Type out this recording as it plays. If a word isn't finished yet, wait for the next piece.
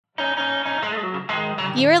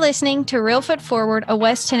You are listening to Real Foot Forward, a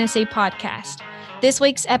West Tennessee podcast. This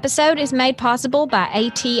week's episode is made possible by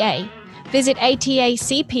ATA. Visit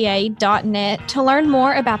atacpa.net to learn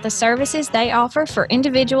more about the services they offer for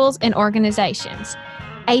individuals and organizations.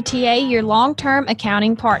 ATA, your long-term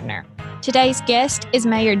accounting partner. Today's guest is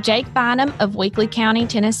Mayor Jake Bynum of Weakley County,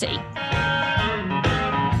 Tennessee.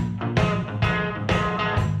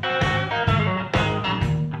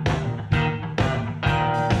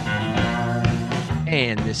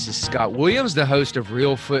 And this is Scott Williams, the host of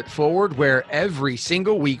Real Foot Forward, where every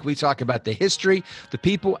single week we talk about the history, the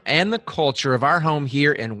people, and the culture of our home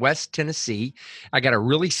here in West Tennessee. I got a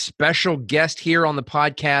really special guest here on the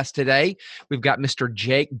podcast today. We've got Mr.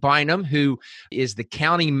 Jake Bynum, who is the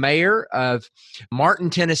county mayor of Martin,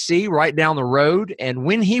 Tennessee, right down the road. And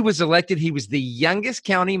when he was elected, he was the youngest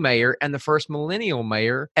county mayor and the first millennial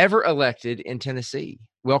mayor ever elected in Tennessee.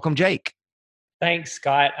 Welcome, Jake. Thanks,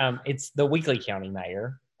 Scott. It's the Weakley County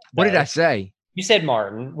mayor. What did I say? You said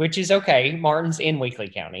Martin, which is okay. Martin's in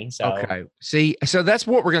Weakley County. So okay. See, so that's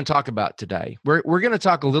what we're going to talk about today. We're going to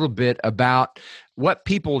talk a little bit about what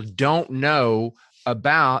people don't know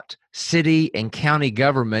about city and county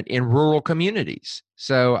government in rural communities.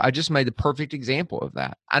 So I just made the perfect example of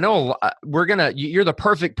that. I know you're the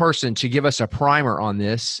perfect person to give us a primer on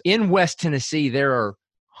this. In West Tennessee, there are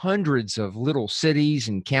hundreds of little cities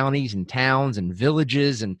and counties and towns and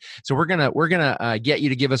villages, and so we're gonna get you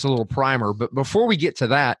to give us a little primer. But before we get to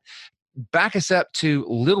that, back us up to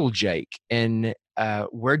little Jake. And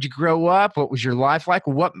where'd you grow up? What was your life like?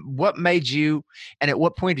 What made you? And at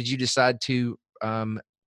what point did you decide to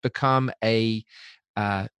become a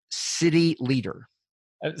city leader?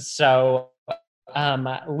 So,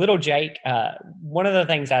 little Jake. One of the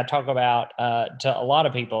things I talk about to a lot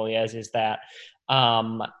of people is that.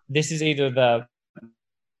 This is either the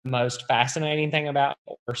most fascinating thing about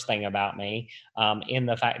or worst thing about me, in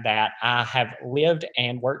the fact that I have lived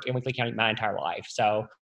and worked in Weakley County my entire life. So,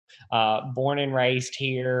 born and raised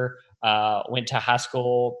here, went to high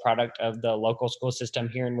school, product of the local school system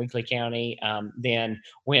here in Weakley County, then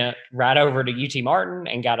went right over to UT Martin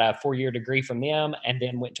and got a 4-year degree from them, and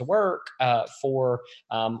then went to work for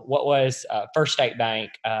what was First State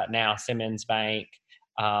Bank, now Simmons Bank,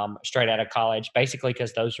 straight out of college, basically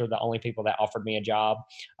because those were the only people that offered me a job.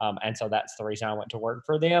 And so that's the reason I went to work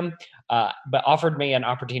for them, but offered me an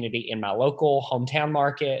opportunity in my local hometown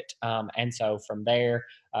market. And so from there,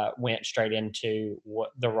 went straight into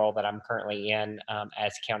the role that I'm currently in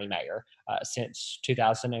as county mayor since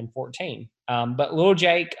 2014. But little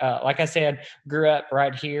Jake, like I said, grew up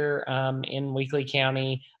right here in Weakley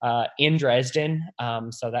County, in Dresden.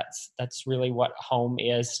 So that's really what home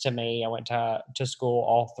is to me. I went to school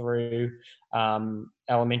all through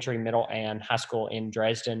elementary, middle, and high school in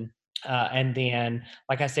Dresden. And then,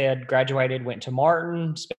 like I said, graduated, went to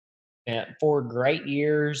Martin, spent 4 great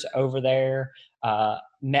years over there.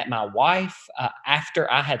 Met my wife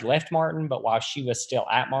after I had left Martin, but while she was still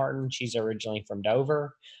at Martin. She's originally from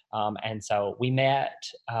Dover. And so we met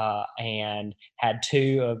and had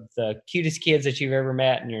 2 of the cutest kids that you've ever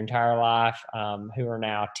met in your entire life, who are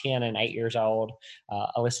now 10 and 8 years old.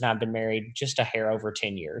 Alyssa and I have been married just a hair over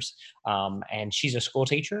 10 years. And she's a school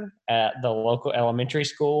teacher at the local elementary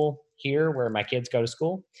school here where my kids go to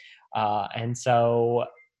school. And so,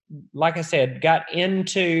 like I said, got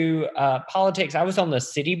into politics. I was on the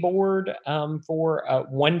city board for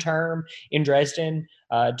 1 term in Dresden.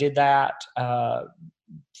 Did that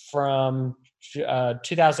from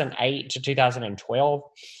 2008 to 2012.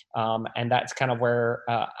 And that's kind of where,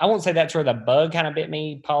 I won't say that's where the bug kind of bit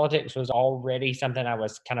me. Politics was already something I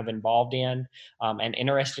was kind of involved in and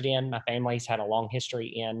interested in. My family's had a long history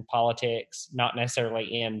in politics, not necessarily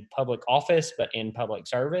in public office, but in public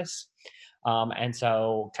service. And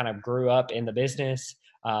so kind of grew up in the business,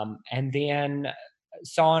 and then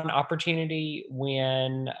saw an opportunity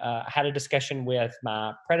when I had a discussion with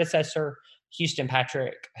my predecessor, Houston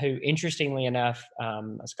Patrick, who, interestingly enough,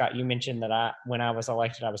 Scott, you mentioned that when I was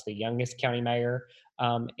elected, I was the youngest county mayor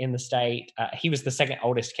in the state. He was the second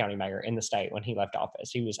oldest county mayor in the state when he left office.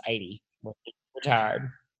 He was 80 when he retired.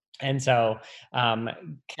 And so,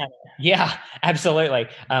 yeah, absolutely.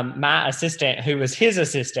 My assistant, who was his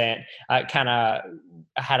assistant, kind of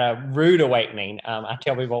had a rude awakening. I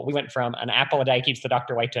tell people we went from an apple a day keeps the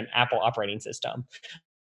doctor away to an Apple operating system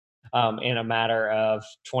in a matter of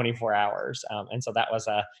 24 hours. And so that was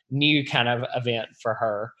a new kind of event for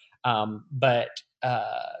her. But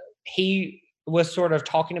he was sort of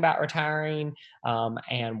talking about retiring,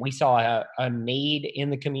 and we saw a need in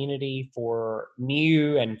the community for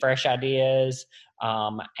new and fresh ideas.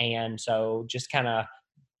 And so just kind of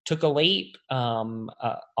took a leap,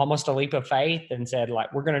 almost a leap of faith, and said,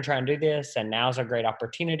 like, we're going to try and do this, and now's a great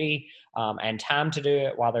opportunity and time to do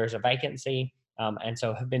it while there's a vacancy. And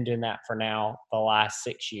so have been doing that for now the last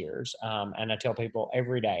 6 years. And I tell people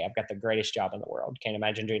every day, I've got the greatest job in the world. Can't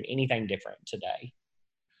imagine doing anything different today.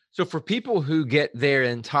 So for people who get their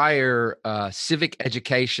entire civic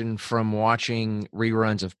education from watching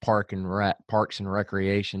reruns of Parks and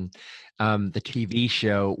Recreation, the TV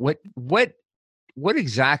show, what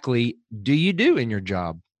exactly do you do in your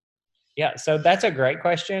job? Yeah, so that's a great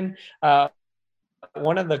question.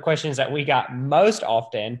 One of the questions that we got most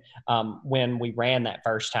often when we ran that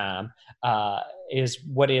first time is,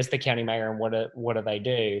 what is the county mayor and what do they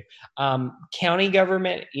do? County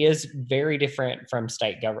government is very different from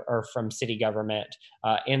state government or from city government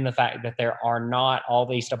in the fact that there are not all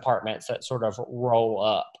these departments that sort of roll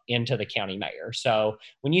up into the county mayor. So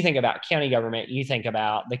when you think about county government, you think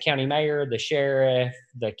about the county mayor, the sheriff,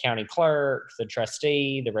 the county clerk, the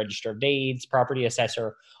trustee, the register of deeds, property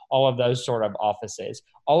assessor, all of those sort of offices.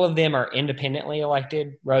 All of them are independently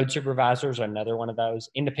elected. Road supervisors are another one of those,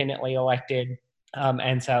 independently elected.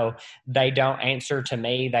 And so they don't answer to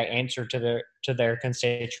me, they answer to their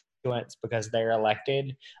constituents because they're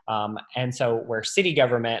elected. And so where city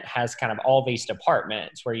government has kind of all these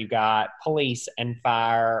departments where you've got police and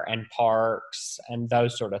fire and parks and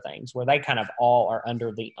those sort of things, where they kind of all are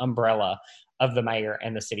under the umbrella of the mayor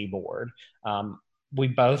and the city board. We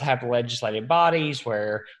both have legislative bodies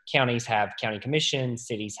where counties have county commissions,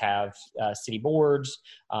 cities have city boards,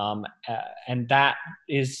 and that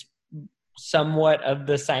is somewhat of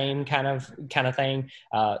the same kind of thing.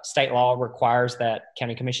 State law requires that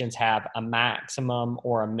county commissions have a maximum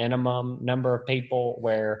or a minimum number of people,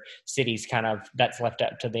 where cities that's left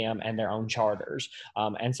up to them and their own charters.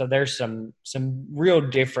 And so there's some real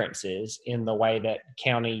differences in the way that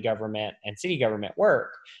county government and city government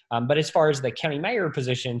work. But as far as the county mayor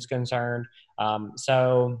position is concerned,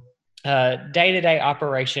 day-to-day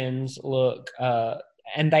operations look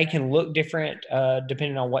and they can look different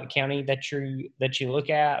depending on what county that you look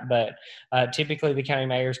at. But typically the county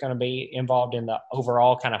mayor is going to be involved in the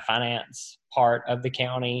overall kind of finance part of the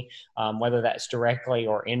county, whether that's directly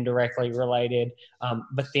or indirectly related.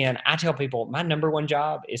 But then I tell people my number one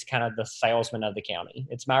job is kind of the salesman of the county.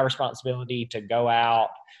 It's my responsibility to go out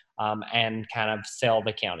and kind of sell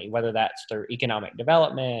the county, whether that's through economic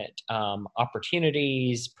development,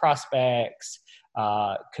 opportunities, prospects,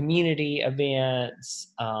 community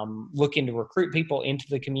events, looking to recruit people into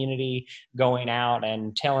the community, going out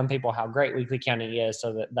and telling people how great Weakley County is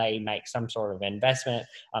so that they make some sort of investment.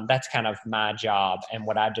 That's kind of my job and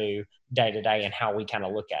what I do day to day and how we kind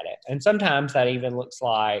of look at it. And sometimes that even looks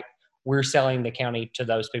like we're selling the county to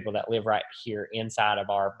those people that live right here inside of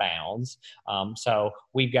our bounds. So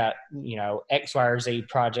we've got, X, Y, or Z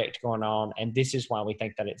project going on, and this is why we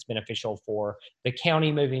think that it's beneficial for the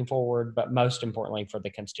county moving forward, but most importantly for the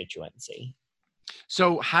constituency.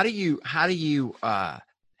 So how do you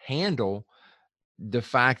handle the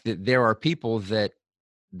fact that there are people that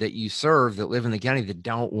you serve that live in the county that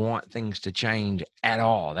don't want things to change at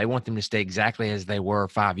all? They want them to stay exactly as they were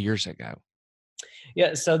 5 years ago.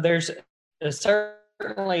 Yeah, so there's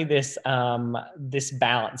certainly this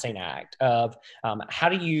balancing act of how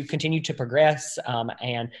do you continue to progress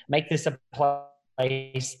and make this a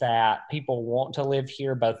place that people want to live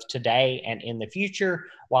here both today and in the future,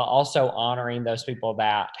 while also honoring those people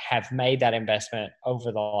that have made that investment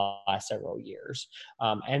over the last several years.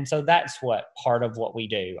 And so that's what part of what we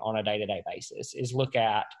do on a day-to-day basis is look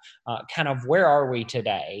at kind of where are we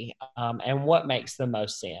today and what makes the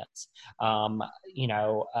most sense.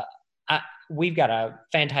 We've got a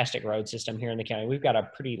fantastic road system here in the county. We've got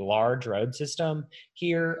a pretty large road system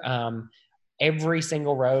here. Every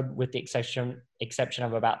single road, with the exception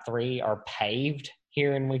of about 3, are paved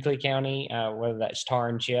here in Weakley County, whether that's tar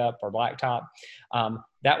and chip or blacktop.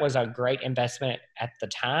 That was a great investment at the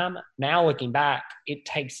time. Now looking back, it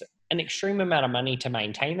takes an extreme amount of money to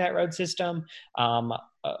maintain that road system.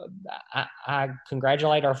 I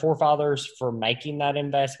congratulate our forefathers for making that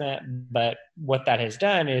investment, but what that has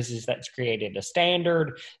done is that's created a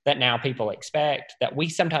standard that now people expect that we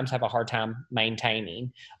sometimes have a hard time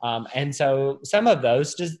maintaining. And so some of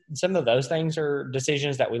those things are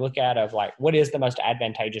decisions that we look at of like, what is the most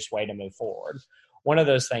advantageous way to move forward? One of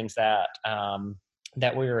those things that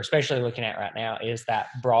we're especially looking at right now is that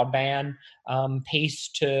broadband piece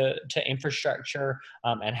to infrastructure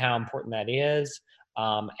and how important that is.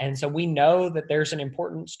 And so we know that there's an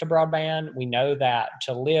importance to broadband. We know that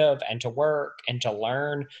to live and to work and to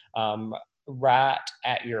learn right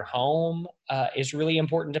at your home is really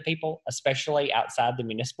important to people, especially outside the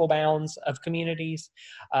municipal bounds of communities.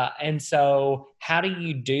 And so how do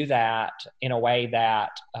you do that in a way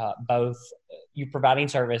that both you providing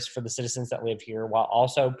service for the citizens that live here while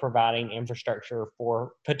also providing infrastructure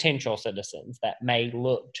for potential citizens that may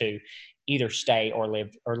look to either stay or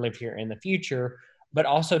live here in the future, but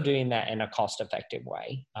also doing that in a cost-effective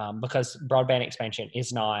way, because broadband expansion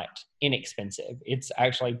is not inexpensive. It's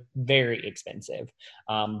actually very expensive,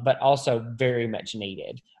 but also very much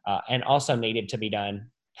needed, and also needed to be done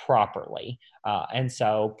properly. And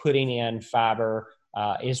so putting in fiber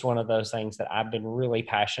is one of those things that I've been really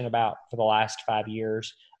passionate about for the last 5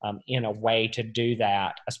 years, in a way to do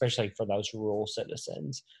that, especially for those rural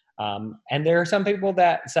citizens. And there are some people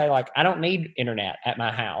that say, like, I don't need internet at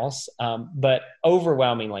my house, but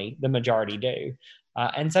overwhelmingly, the majority do.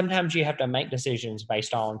 And sometimes you have to make decisions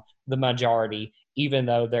based on the majority, even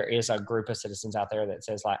though there is a group of citizens out there that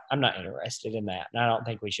says, like, I'm not interested in that, and I don't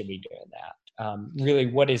think we should be doing that. Really,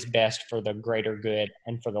 what is best for the greater good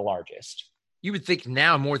and for the largest? You would think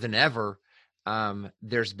now more than ever,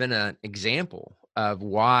 there's been an example of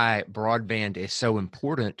why broadband is so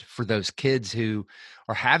important for those kids who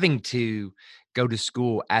are having to go to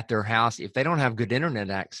school at their house. If they don't have good internet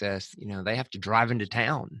access, they have to drive into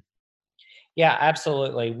town. Yeah,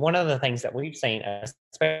 absolutely. One of the things that we've seen,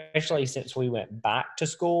 especially since we went back to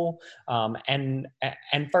school, and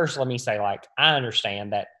first, let me say, like, I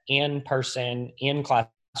understand that in person, in classroom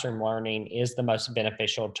learning is the most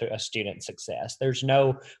beneficial to a student's success. There's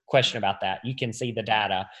no question about that. You can see the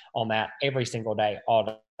data on that every single day,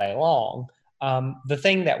 all day long. The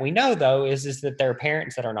thing that we know, though, is that there are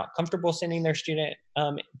parents that are not comfortable sending their student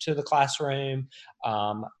to the classroom,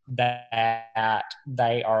 that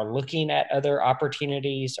they are looking at other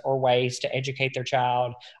opportunities or ways to educate their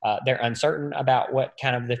child. They're uncertain about what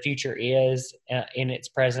kind of the future is in its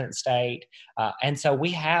present state. And so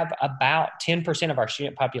we have about 10% of our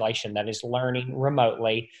student population that is learning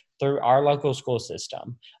remotely through our local school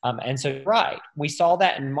system. And so, right, we saw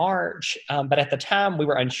that in March, but at the time we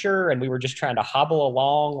were unsure and we were just trying to hobble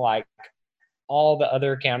along like all the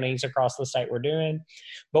other counties across the state were doing.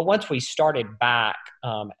 But once we started back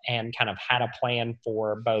and kind of had a plan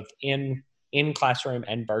for both in classroom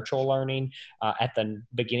and virtual learning at the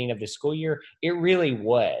beginning of the school year, it really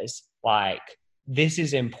was like, this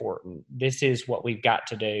is important. This is what we've got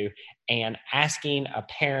to do. And asking a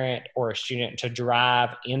parent or a student to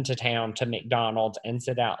drive into town to McDonald's and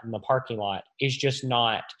sit out in the parking lot is just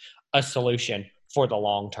not a solution for the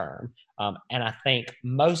long term. And I think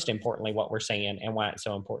most importantly, what we're seeing and why it's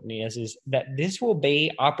so important is that this will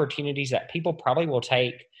be opportunities that people probably will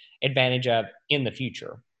take advantage of in the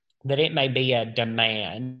future. That it may be a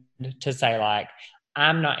demand to say, like,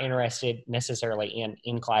 I'm not interested necessarily in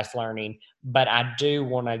in-class learning, but I do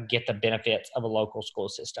want to get the benefits of a local school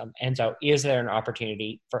system. And so is there an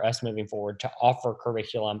opportunity for us moving forward to offer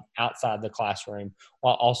curriculum outside the classroom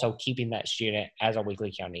while also keeping that student as a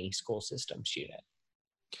Weakley County school system student?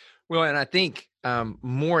 Well, and I think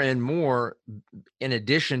more and more, in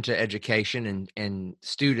addition to education and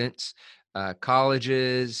students,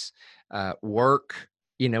 colleges, work,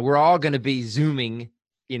 we're all going to be Zooming.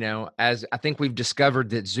 As I think we've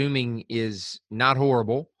discovered that Zooming is not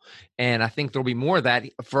horrible. And I think there'll be more of that.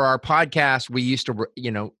 For our podcast, we used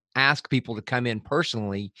to, ask people to come in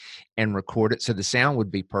personally and record it so the sound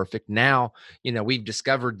would be perfect. Now, we've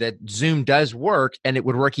discovered that Zoom does work, and it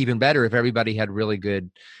would work even better if everybody had really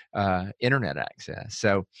good internet access.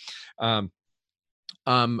 So,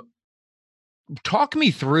 talk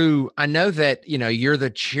me through, I know that, you're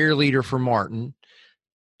the cheerleader for Martin.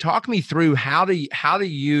 Talk me through how do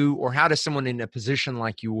you or how does someone in a position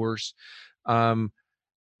like yours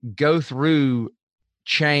go through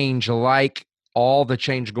change, like all the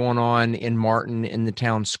change going on in Martin, in the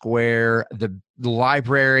town square, the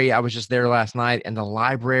library. I was just there last night, and the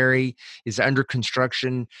library is under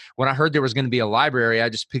construction. When I heard there was going to be a library, I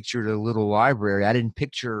just pictured a little library. I didn't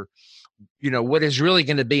picture, what is really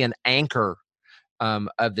going to be an anchor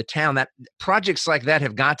of the town. That projects like that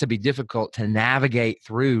have got to be difficult to navigate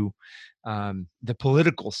through the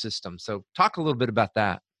political system. So talk a little bit about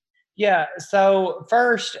that. Yeah. So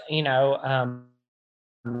first,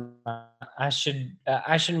 I should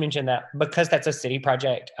mention that because that's a city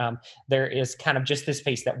project, there is kind of just this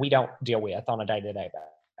piece that we don't deal with on a day-to-day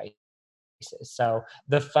basis. So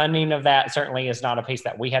the funding of that certainly is not a piece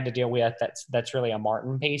that we had to deal with. That's really a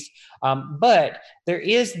Martin piece. But there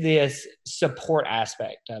is this support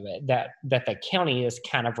aspect of it that the county is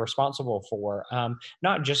kind of responsible for,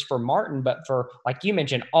 not just for Martin, but for, like you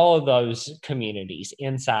mentioned, all of those communities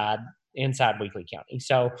inside inside Weakley County.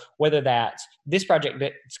 So whether that's this project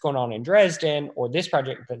that's going on in Dresden, or this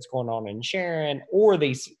project that's going on in Sharon, or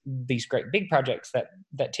these great big projects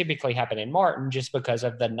that typically happen in Martin, just because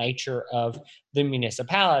of the nature of the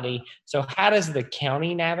municipality. So how does the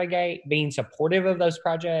county navigate being supportive of those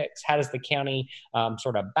projects? How does the county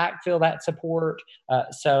sort of backfill that support?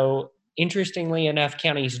 So interestingly enough,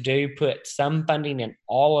 counties do put some funding in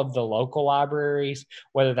all of the local libraries,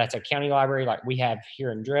 whether that's a county library like we have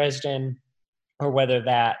here in Dresden, or whether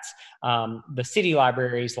that's the city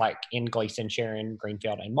libraries like in Gleason, Sharon,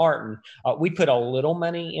 Greenfield, and Martin. We put a little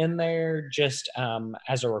money in there just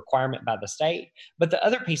as a requirement by the state. But the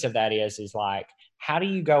other piece of that is like, how do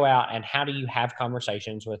you go out and how do you have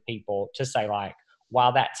conversations with people to say, like,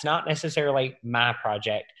 while that's not necessarily my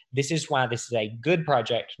project, this is why this is a good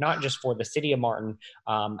project, not just for the city of Martin,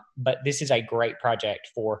 but this is a great project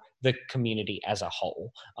for the community as a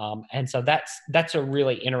whole. And so that's a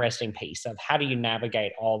really interesting piece of how do you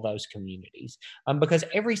navigate all those communities, because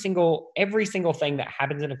every single thing that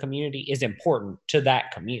happens in a community is important to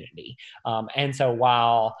that community. And so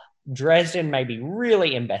while Dresden may be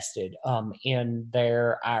really invested in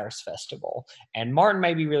their Iris Festival, and Martin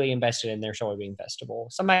may be really invested in their Soybean Festival.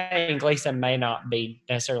 Somebody in Gleason may not be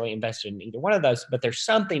necessarily invested in either one of those, but there's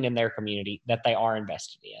something in their community that they are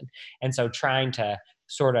invested in. And so trying to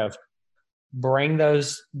sort of bring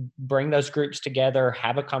those groups together,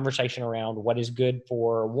 have a conversation around what is good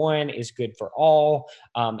for one is good for all.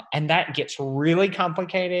 And that gets really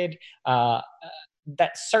complicated.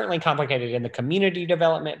 That's certainly complicated in the community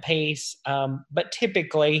development piece. But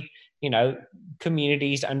typically,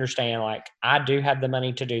 communities understand, like, I do have the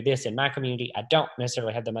money to do this in my community. I don't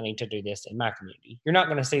necessarily have the money to do this in my community. You're not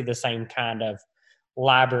going to see the same kind of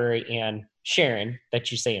library in Sharon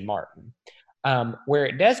that you see in Martin. Where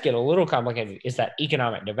it does get a little complicated is that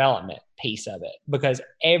economic development piece of it, because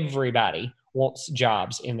everybody wants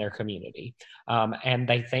jobs in their community. And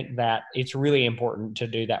they think that it's really important to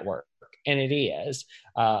do that work. And it is.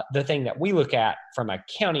 The thing that we look at from a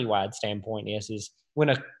countywide standpoint is when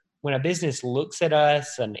a business looks at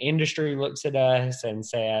us, an industry looks at us and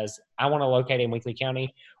says, I want to locate in Weakley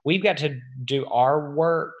County, we've got to do our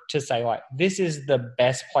work to say, like, this is the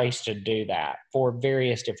best place to do that for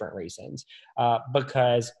various different reasons.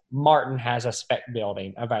 Because Martin has a spec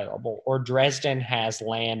building available, or Dresden has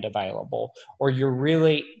land available, or you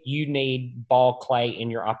need ball clay in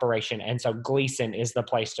your operation. And so Gleason is the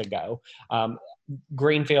place to go.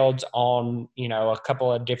 Greenfield's on, a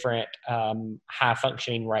couple of different high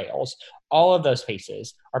functioning rails. All of those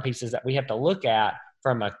pieces are pieces that we have to look at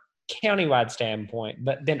from a countywide standpoint,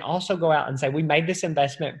 but then also go out and say, we made this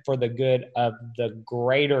investment for the good of the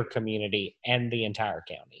greater community and the entire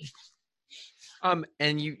county.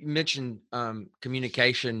 And you mentioned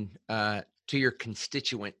communication to your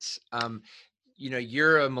constituents.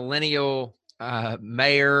 You're a millennial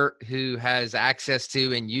mayor who has access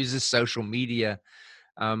to and uses social media.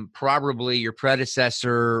 Probably your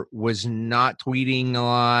predecessor was not tweeting a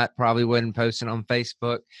lot, probably wasn't posting on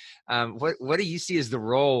Facebook. What do you see as the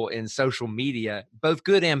role in social media, both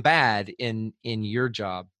good and bad, in your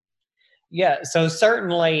job? Yeah, so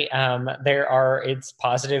certainly it's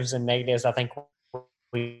positives and negatives. I think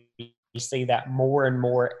we see that more and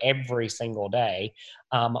more every single day.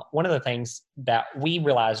 One of the things that we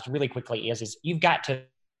realized really quickly is you've got to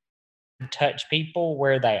touch people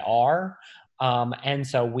where they are. And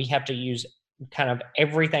so we have to use kind of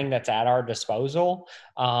everything that's at our disposal.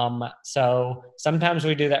 So sometimes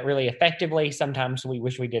we do that really effectively. Sometimes we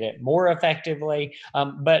wish we did it more effectively.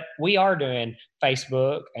 But we are doing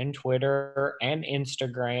Facebook and Twitter and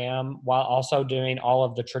Instagram, while also doing all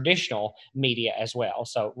of the traditional media as well.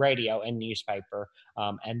 So radio and newspaper,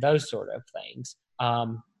 and those sort of things.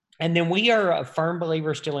 And then we are a firm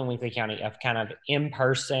believer still in Weakley County of kind of in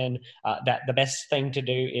person, that the best thing to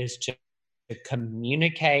do is to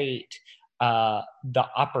communicate the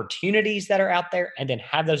opportunities that are out there, and then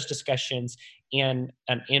have those discussions in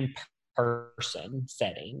an in-person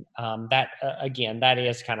setting. That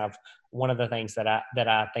is kind of one of the things that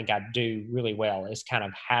I think I do really well, is kind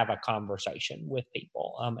of have a conversation with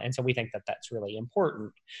people. And so we think that that's really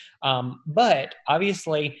important. But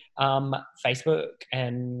obviously, Facebook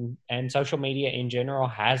and social media in general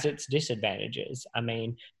has its disadvantages. I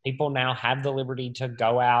mean, people now have the liberty to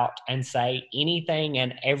go out and say anything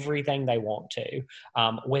and everything they want to,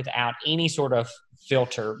 without any sort of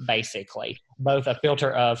filter, basically. Both a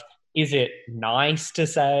filter of, is it nice to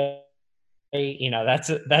say?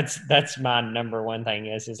 That's my number one thing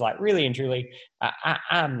is like, really and truly,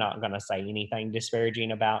 I'm not going to say anything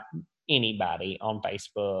disparaging about anybody on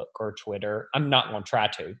Facebook or Twitter. I'm not going to try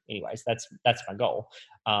to anyways. That's my goal.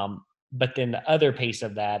 But then the other piece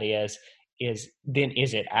of that is then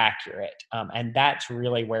is it accurate? And that's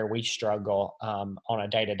really where we struggle on a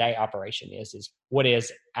day-to-day operation is what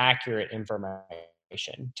is accurate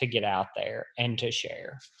information to get out there and to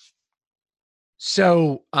share.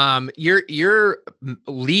 So you're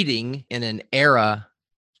leading in an era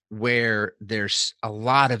where there's a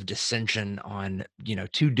lot of dissension on,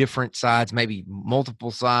 two different sides, maybe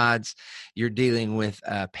multiple sides. You're dealing with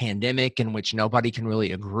a pandemic in which nobody can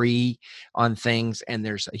really agree on things, and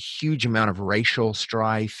there's a huge amount of racial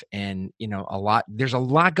strife, and there's a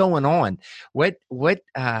lot going on. What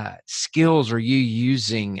skills are you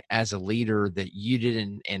using as a leader that you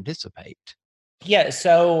didn't anticipate? Yeah,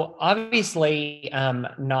 so obviously,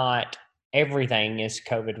 not everything is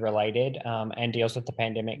COVID related and deals with the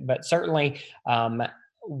pandemic, but certainly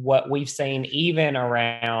what we've seen, even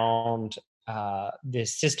around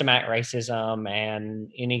this systematic racism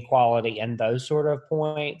and inequality and those sort of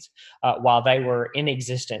points, while they were in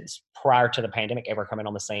existence prior to the pandemic ever coming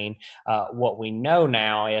on the scene, what we know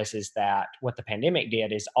now is that what the pandemic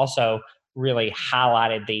did is also really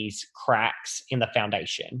highlighted these cracks in the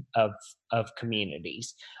foundation of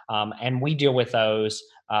communities. And we deal with those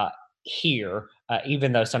here,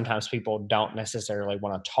 even though sometimes people don't necessarily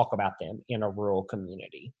want to talk about them in a rural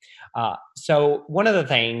community. So one of the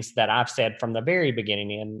things that I've said from the very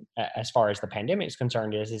beginning, as far as the pandemic is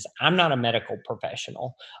concerned, is I'm not a medical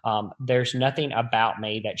professional. There's nothing about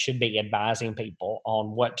me that should be advising people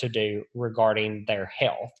on what to do regarding their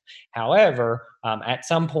health. However, at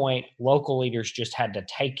some point, local leaders just had to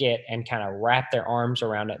take it and kind of wrap their arms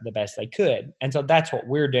around it the best they could. And so that's what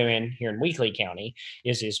we're doing here in Weakley County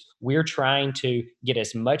is we're trying to get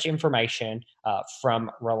as much information from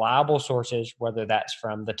reliable sources, whether that's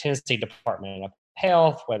from the Tennessee Department of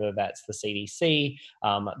Health, whether that's the CDC,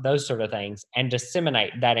 those sort of things, and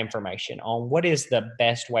disseminate that information on what is the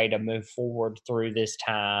best way to move forward through this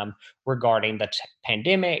time regarding the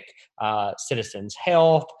pandemic, citizens'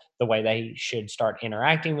 health, the way they should start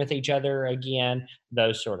interacting with each other again,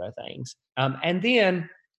 those sort of things. And then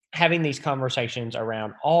having these conversations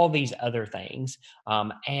around all these other things.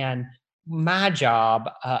 And my job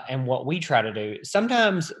and what we try to do,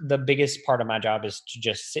 sometimes the biggest part of my job is to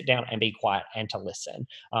just sit down and be quiet and to listen.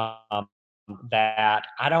 That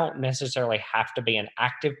I don't necessarily have to be an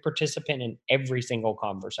active participant in every single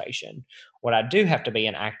conversation. What I do have to be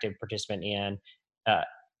an active participant in uh,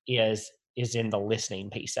 is in the listening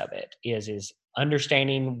piece of it. Is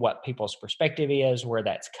understanding what people's perspective is, where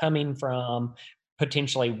that's coming from,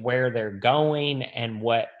 potentially where they're going and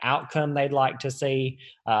what outcome they'd like to see.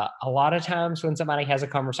 A lot of times when somebody has a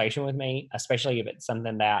conversation with me, especially if it's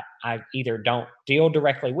something that I either don't deal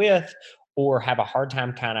directly with or have a hard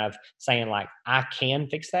time kind of saying like, I can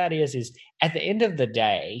fix that is at the end of the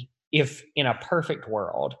day, if in a perfect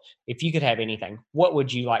world, if you could have anything, what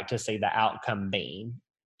would you like to see the outcome being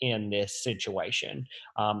in this situation?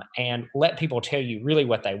 And let people tell you really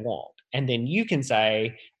what they want. And then you can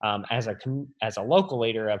say, as a local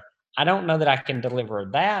leader, of I don't know that I can deliver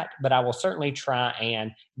that, but I will certainly try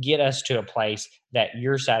and get us to a place that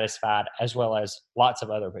you're satisfied, as well as lots of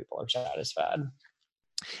other people are satisfied.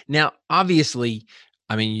 Now, obviously,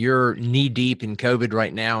 I mean, you're knee deep in COVID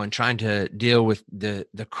right now and trying to deal with the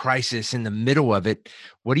crisis in the middle of it.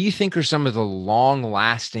 What do you think are some of the long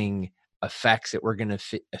lasting effects that we're going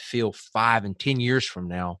to feel 5 and 10 years from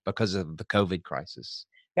now because of the COVID crisis?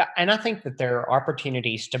 Yeah, and I think that there are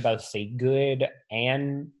opportunities to both see good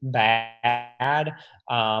and bad.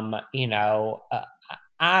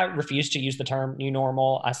 I refuse to use the term new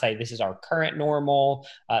normal. I say this is our current normal.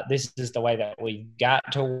 This is the way that we've got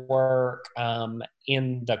to work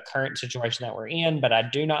in the current situation that we're in. But I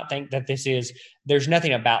do not think that there's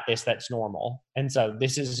nothing about this that's normal. And so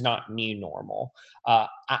this is not new normal.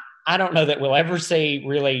 I don't know that we'll ever see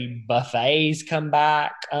really buffets come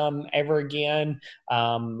back ever again.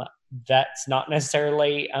 That's not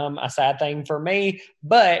necessarily a sad thing for me,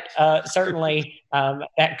 but certainly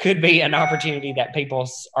that could be an opportunity that people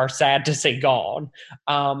are sad to see gone.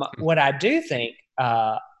 What I do think,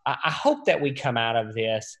 I hope that we come out of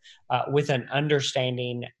this with an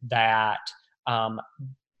understanding that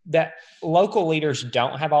that local leaders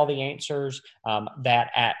don't have all the answers,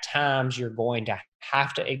 that at times you're going to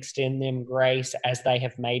have to extend them grace as they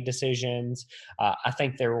have made decisions. I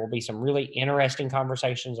think there will be some really interesting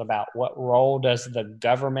conversations about what role does the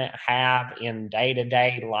government have in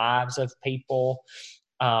day-to-day lives of people.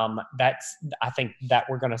 I think that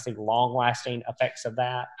we're going to see long-lasting effects of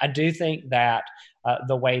that. I do think that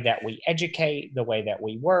the way that we educate, the way that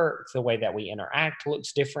we work, the way that we interact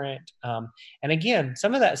looks different. And again,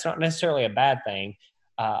 some of that's not necessarily a bad thing.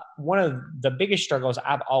 one of the biggest struggles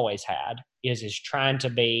I've always had is trying to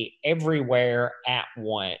be everywhere at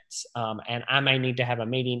once. And I may need to have a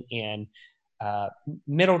meeting in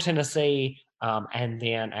Middle Tennessee, and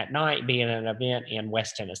then at night be in an event in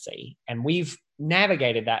West Tennessee. And we've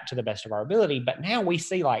navigated that to the best of our ability. But now we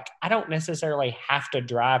see, like, I don't necessarily have to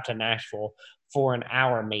drive to Nashville for an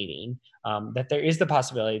hour meeting, that there is the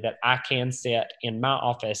possibility that I can sit in my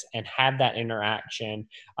office and have that interaction,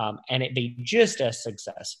 and it be just as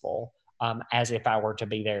successful as if I were to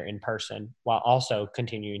be there in person, while also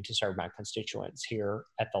continuing to serve my constituents here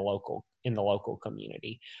in the local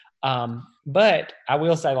community. But I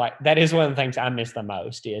will say, like, that is one of the things I miss the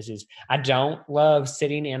most is I don't love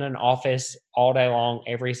sitting in an office all day long,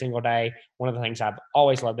 every single day. One of the things I've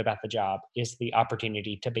always loved about the job is the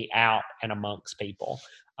opportunity to be out and amongst people.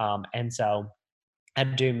 And so I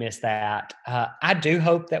do miss that. I do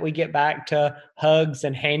hope that we get back to hugs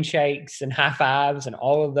and handshakes and high fives and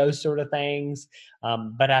all of those sort of things.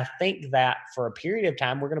 But I think that for a period of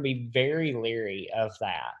time, we're going to be very leery of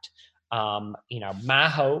that. My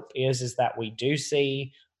hope is that we do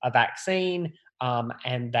see a vaccine,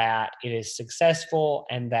 and that it is successful,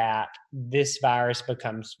 and that this virus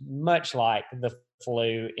becomes much like the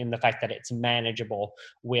flu in the fact that it's manageable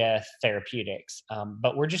with therapeutics.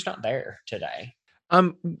 But we're just not there today.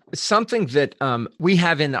 Something that we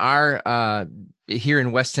have in our here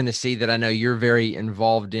in West Tennessee that I know you're very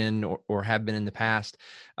involved in or have been in the past,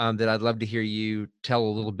 that I'd love to hear you tell a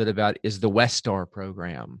little bit about is the Westar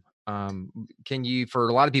program. Can you, for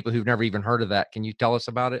a lot of people who've never even heard of that, can you tell us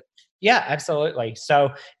about it? Yeah, absolutely.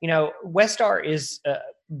 So, Westar is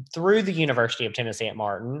through the University of Tennessee at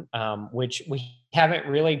Martin, which we haven't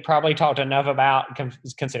really probably talked enough about,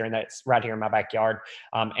 considering that it's right here in my backyard,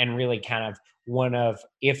 and really kind of one of,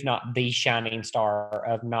 if not the shining star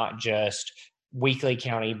of not just Weakley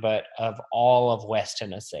County, but of all of West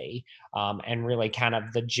Tennessee, and really kind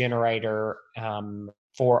of the generator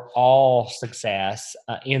for all success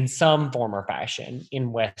in some form or fashion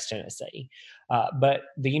in West Tennessee. But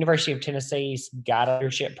the University of Tennessee's got a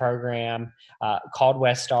leadership program called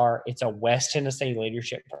Westar. It's a West Tennessee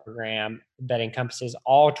leadership program that encompasses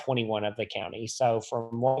all 21 of the counties. So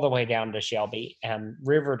from all the way down to Shelby and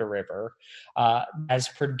river to river, has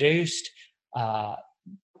produced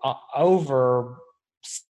over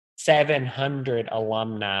 700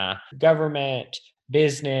 alumni, government,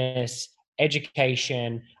 business,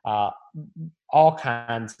 education, all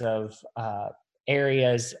kinds of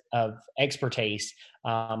areas of expertise,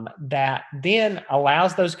 that then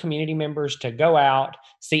allows those community members to go out,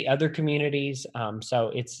 see other communities.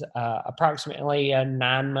 So it's approximately a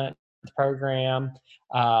 9-month program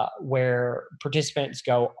where participants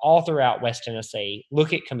go all throughout West Tennessee,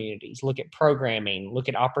 look at communities, look at programming, look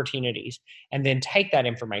at opportunities, and then take that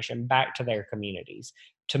information back to their communities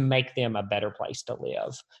to make them a better place to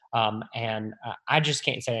live. And I just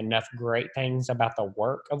can't say enough great things about the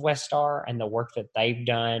work of Westar and the work that they've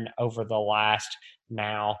done over the last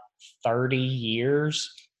now 30 years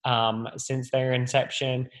since their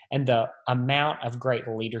inception, and the amount of great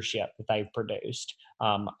leadership that they've produced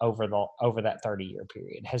over that 30-year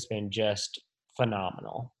period has been just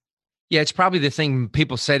phenomenal. Yeah, it's probably the thing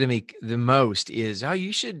people say to me the most is, "Oh,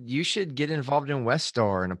 you should get involved in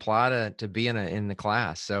Westar and apply to be in the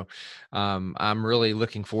class." So, I'm really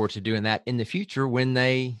looking forward to doing that in the future when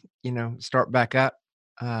they, start back up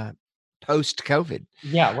post COVID.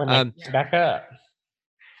 Yeah, when they get back up.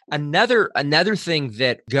 Another thing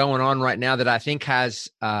that going on right now that I think has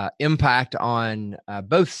impact on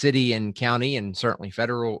both city and county and certainly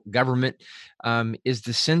federal government is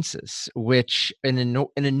the census, which in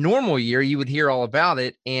a normal year you would hear all about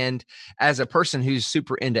it. And as a person who's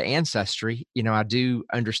super into ancestry, I do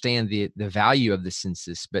understand the value of the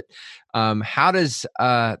census. But how does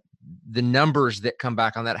the numbers that come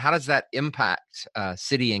back on that, how does that impact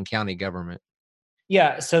city and county government?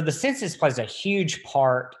 Yeah, so the census plays a huge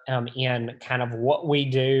part in kind of what we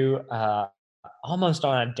do almost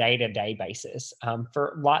on a day-to-day basis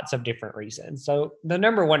for lots of different reasons. So the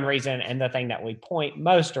number one reason, and the thing that we point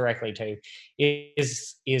most directly to,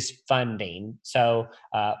 is funding. So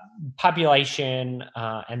population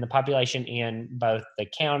and the population in both the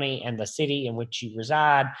county and the city in which you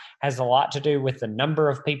reside has a lot to do with the number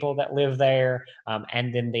of people that live there,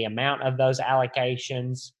 and then the amount of those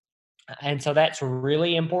allocations. And so that's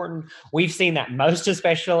really important. We've seen that most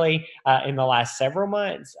especially in the last several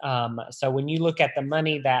months. So when you look at the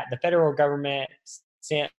money that the federal government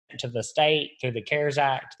sent to the state through the CARES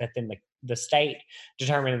Act, that then the state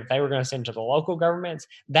determined that they were going to send to the local governments,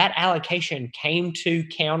 that allocation came to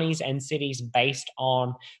counties and cities based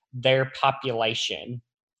on their population.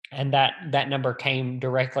 And that number came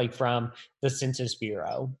directly from the Census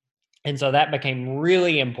Bureau. And so that became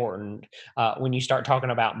really important when you start talking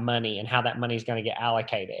about money and how that money is going to get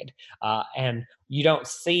allocated. And you don't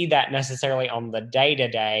see that necessarily on the day to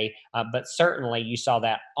day, but certainly you saw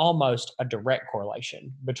that almost a direct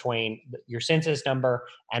correlation between your census number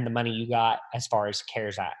and the money you got as far as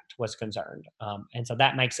CARES Act was concerned. And so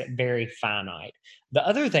that makes it very finite. The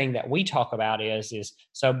other thing that we talk about is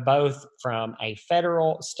so both from a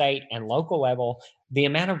federal, state, and local level, the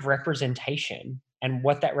amount of representation and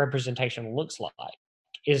what that representation looks like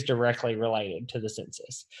is directly related to the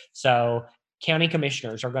census. So county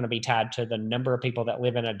commissioners are going to be tied to the number of people that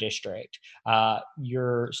live in a district.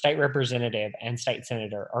 Your state representative and state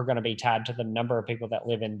senator are going to be tied to the number of people that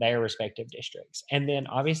live in their respective districts. And then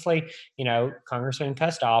obviously, Congressman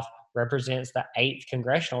Kustoff represents the 8th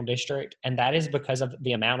congressional district, and that is because of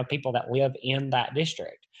the amount of people that live in that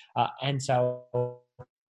district. And so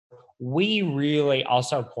we really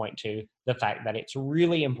also point to the fact that it's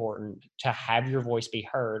really important to have your voice be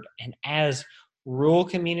heard. And as rural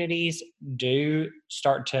communities do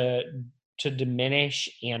start to diminish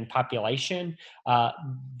in population,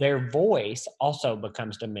 their voice also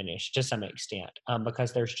becomes diminished to some extent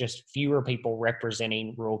because there's just fewer people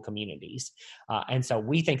representing rural communities. And so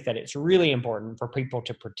we think that it's really important for people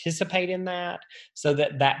to participate in that so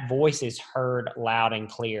that that voice is heard loud and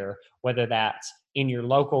clear, whether that's in your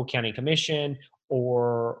local county commission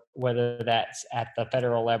or whether that's at the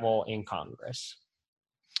federal level in Congress.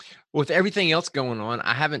 With everything else going on,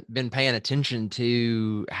 I haven't been paying attention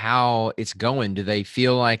to how it's going. Do they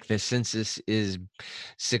feel like the census is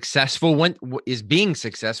successful? Is being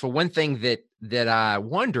successful? One thing that I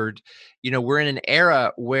wondered, we're in an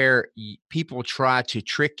era where people try to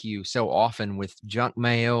trick you so often with junk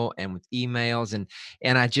mail and with emails,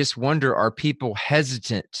 and I just wonder, are people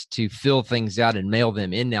hesitant to fill things out and mail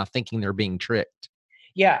them in now, thinking they're being tricked?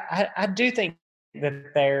 Yeah, I do think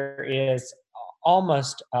that there is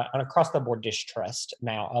almost an across the board distrust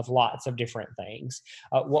now of lots of different things.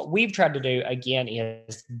 What we've tried to do again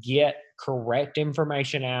is get correct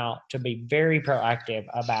information out, to be very proactive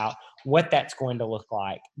about what that's going to look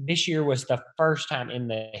like. This year was the first time in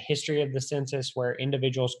the history of the census where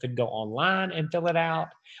individuals could go online and fill it out.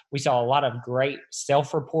 We saw a lot of great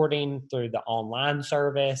self-reporting through the online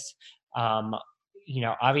service. Um,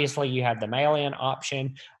 Obviously you have the mail-in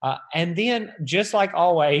option. And then just like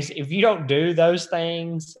always, if you don't do those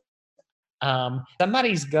things,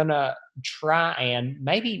 somebody's gonna try and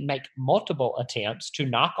maybe make multiple attempts to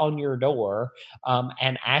knock on your door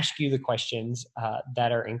and ask you the questions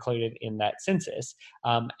that are included in that census.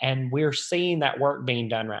 And we're seeing that work being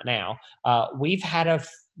done right now. We've had a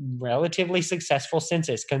relatively successful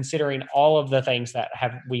census considering all of the things that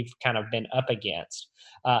we've kind of been up against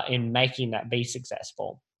in making that be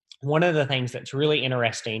successful. One of the things that's really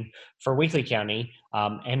interesting for Weakley County,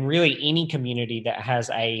 and really any community that has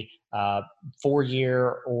a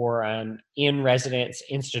 4-year or an in-residence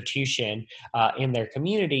institution in their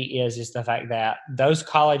community is the fact that those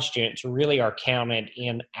college students really are counted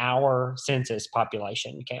in our census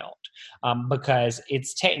population count because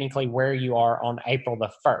it's technically where you are on April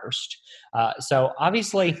the 1st. So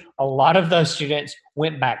obviously a lot of those students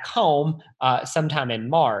went back home sometime in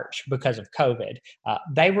March because of COVID.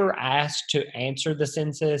 They were asked to answer the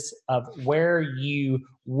census of where you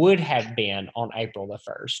would have been on April the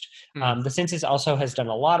 1st. The census also has done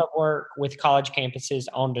a lot of work with college campuses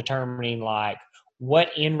on determining what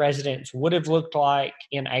in residence would have looked like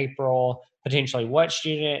in April, potentially what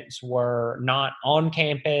students were not on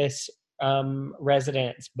campus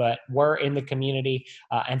residents, but were in the community.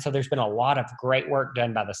 And so there's been a lot of great work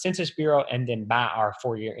done by the Census Bureau and then by our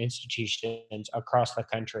 4-year institutions across the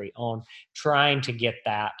country on trying to get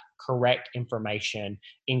that correct information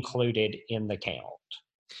included in the count.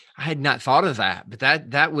 I had not thought of that, but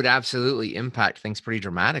that would absolutely impact things pretty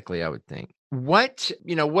dramatically, I would think. What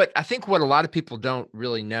I think what a lot of people don't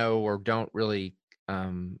really know or don't really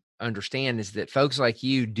understand is that folks like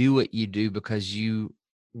you do what you do because you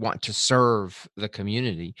want to serve the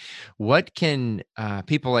community. What can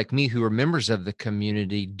people like me who are members of the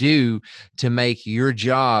community do to make your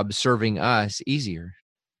job serving us easier?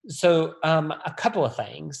 So, a couple of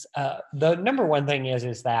things. The number one thing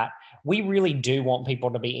is that we really do want people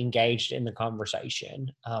to be engaged in the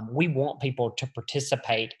conversation. We want people to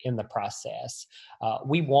participate in the process.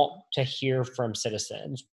 We want to hear from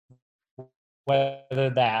citizens.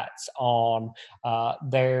 whether that's on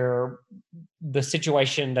the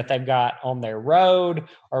situation that they've got on their road,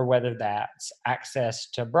 or whether that's access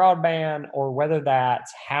to broadband, or whether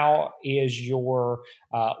that's how is your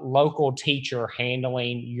local teacher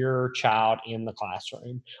handling your child in the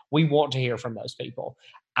classroom. We want to hear from those people.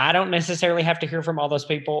 I don't necessarily have to hear from all those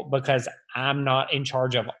people because I'm not in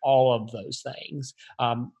charge of all of those things.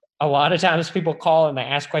 A lot of times people call and they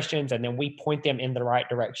ask questions, and then we point them in the right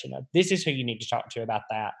direction of, this is who you need to talk to about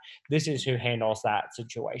that. This is who handles that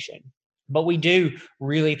situation. But we do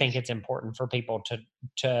really think it's important for people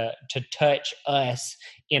to touch us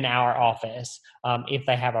in our office if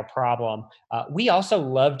they have a problem. We also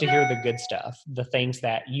love to hear the good stuff, the things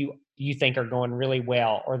that you think are going really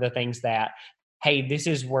well, or the things that, hey, this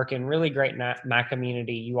is working really great in my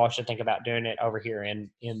community. You all should think about doing it over here in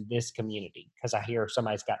this community, because I hear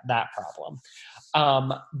somebody's got that problem.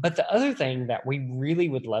 But the other thing that we really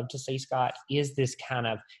would love to see, Scott, is this kind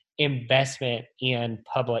of investment in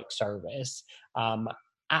public service. I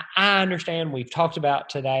understand we've talked about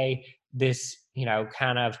today this,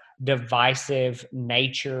 kind of divisive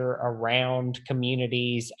nature around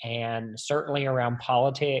communities and certainly around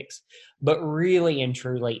politics, but really and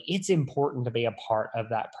truly, it's important to be a part of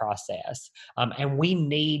that process. And we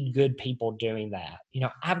need good people doing that.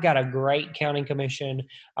 I've got a great county commission.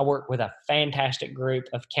 I work with a fantastic group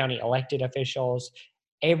of county elected officials.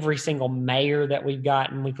 Every single mayor that we've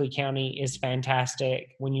got in Weakley County is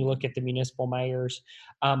fantastic when you look at the municipal mayors.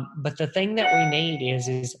 But the thing that we need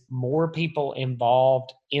is more people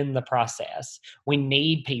involved in the process. We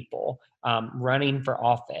need people running for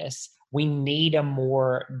office. We need a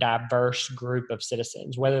more diverse group of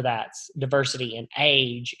citizens, whether that's diversity in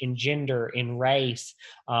age, in gender, in race,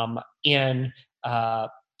 in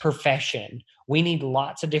profession. We need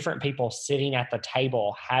lots of different people sitting at the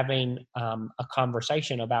table having a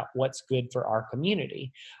conversation about what's good for our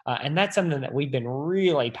community. And that's something that we've been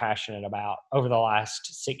really passionate about over the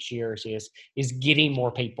last 6 years is getting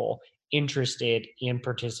more people interested in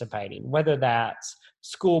participating, whether that's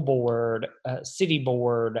school board, city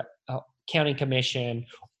board, county commission,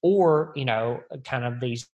 or, kind of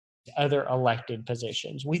these other elected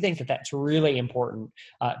positions. We think that that's really important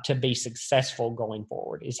to be successful going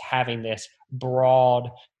forward, is having this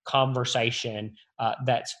broad conversation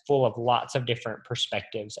that's full of lots of different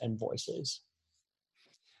perspectives and voices.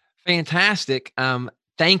 Fantastic.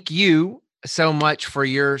 Thank you so much for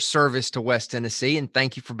your service to West Tennessee, and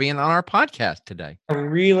thank you for being on our podcast today. I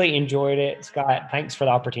really enjoyed it, Scott. Thanks for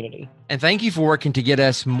the opportunity. And thank you for working to get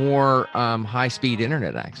us more high-speed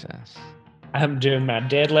internet access. I'm doing my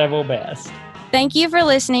dead level best. Thank you for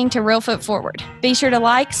listening to Real Foot Forward. Be sure to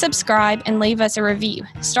like, subscribe, and leave us a review.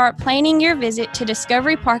 Start planning your visit to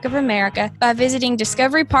Discovery Park of America by visiting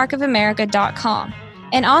discoveryparkofamerica.com.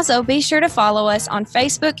 And also be sure to follow us on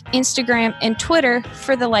Facebook, Instagram, and Twitter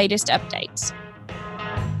for the latest updates.